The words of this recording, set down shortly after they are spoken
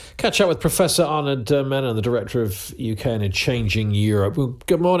Catch up with Professor Anand Menon, the Director of UK and a Changing Europe. Well,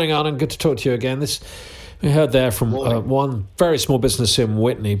 good morning, Anand. Good to talk to you again. We heard there from one very small business in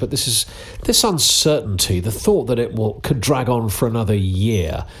Whitney, but this uncertainty, the thought that could drag on for another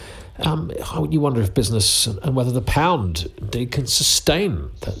year. You wonder if business and whether the pound indeed can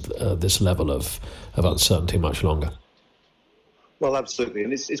sustain this level of uncertainty much longer. Well, absolutely.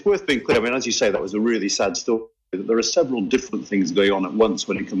 And it's worth being clear. I mean, as you say, that was a really sad story. There are several different things going on at once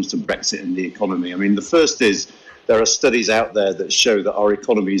when it comes to Brexit and the economy. I mean, the first is there are studies out there that show that our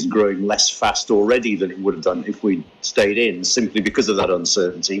economy is growing less fast already than it would have done if we stayed in, simply because of that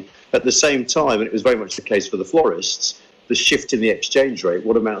uncertainty. At the same time, and it was very much the case for the florists, the shift in the exchange rate,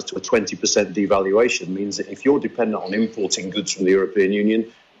 what amounts to a 20% devaluation, means that if you're dependent on importing goods from the European Union,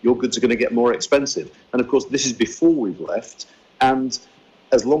 your goods are going to get more expensive. And of course, this is before we've left. And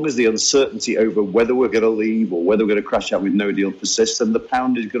as long as the uncertainty over whether we're going to leave or whether we're going to crash out with no deal persists, then the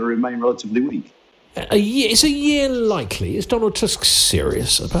pound is going to remain relatively weak. Is a year likely? Is Donald Tusk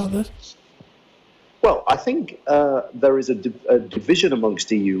serious about that? Well, I think there is a division amongst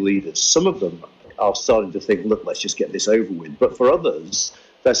EU leaders. Some of them are starting to think, look, let's just get this over with. But for others,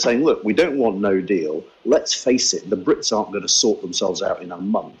 they're saying, look, we don't want no deal. Let's face it, the Brits aren't going to sort themselves out in a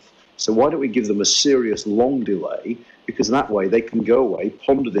month. So why don't we give them a serious long delay? Because that way they can go away,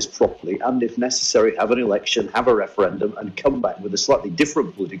 ponder this properly, and if necessary, have an election, have a referendum, and come back with a slightly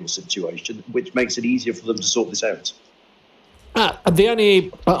different political situation, which makes it easier for them to sort this out. The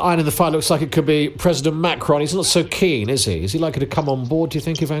only iron in the fire looks like it could be President Macron. He's not so keen, is he? Is he likely to come on board, do you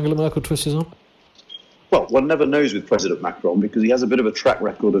think, if Angela Merkel twists his arm? Well, one never knows with President Macron, because he has a bit of a track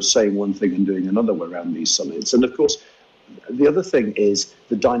record of saying one thing and doing another around these summits. And of course, the other thing is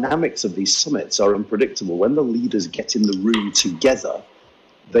the dynamics of these summits are unpredictable. When the leaders get in the room together,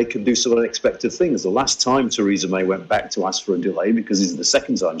 they can do some unexpected things. The last time Theresa May went back to ask for a delay, because this is the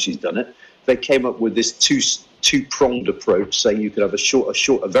second time she's done it, they came up with this two-pronged approach, saying you could have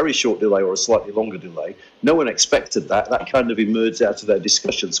a very short delay or a slightly longer delay. No one expected that. That kind of emerged out of their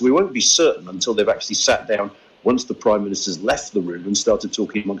discussion. So we won't be certain until they've actually sat down once the Prime Minister's left the room and started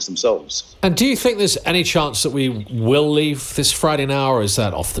talking amongst themselves. And do you think there's any chance that we will leave this Friday now, or is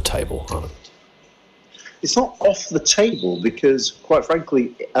that off the table? It's not off the table because, quite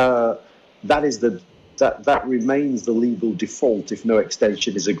frankly, that remains the legal default if no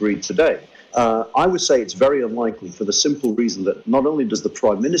extension is agreed today. I would say it's very unlikely for the simple reason that not only does the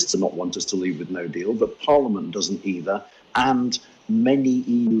Prime Minister not want us to leave with no deal, but Parliament doesn't either, and many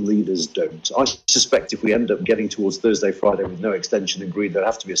EU leaders don't. I suspect if we end up getting towards Thursday, Friday with no extension agreed, there'll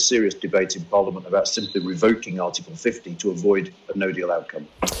have to be a serious debate in Parliament about simply revoking Article 50 to avoid a no-deal outcome.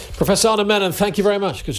 Professor Anand Menon, thank you very much. Good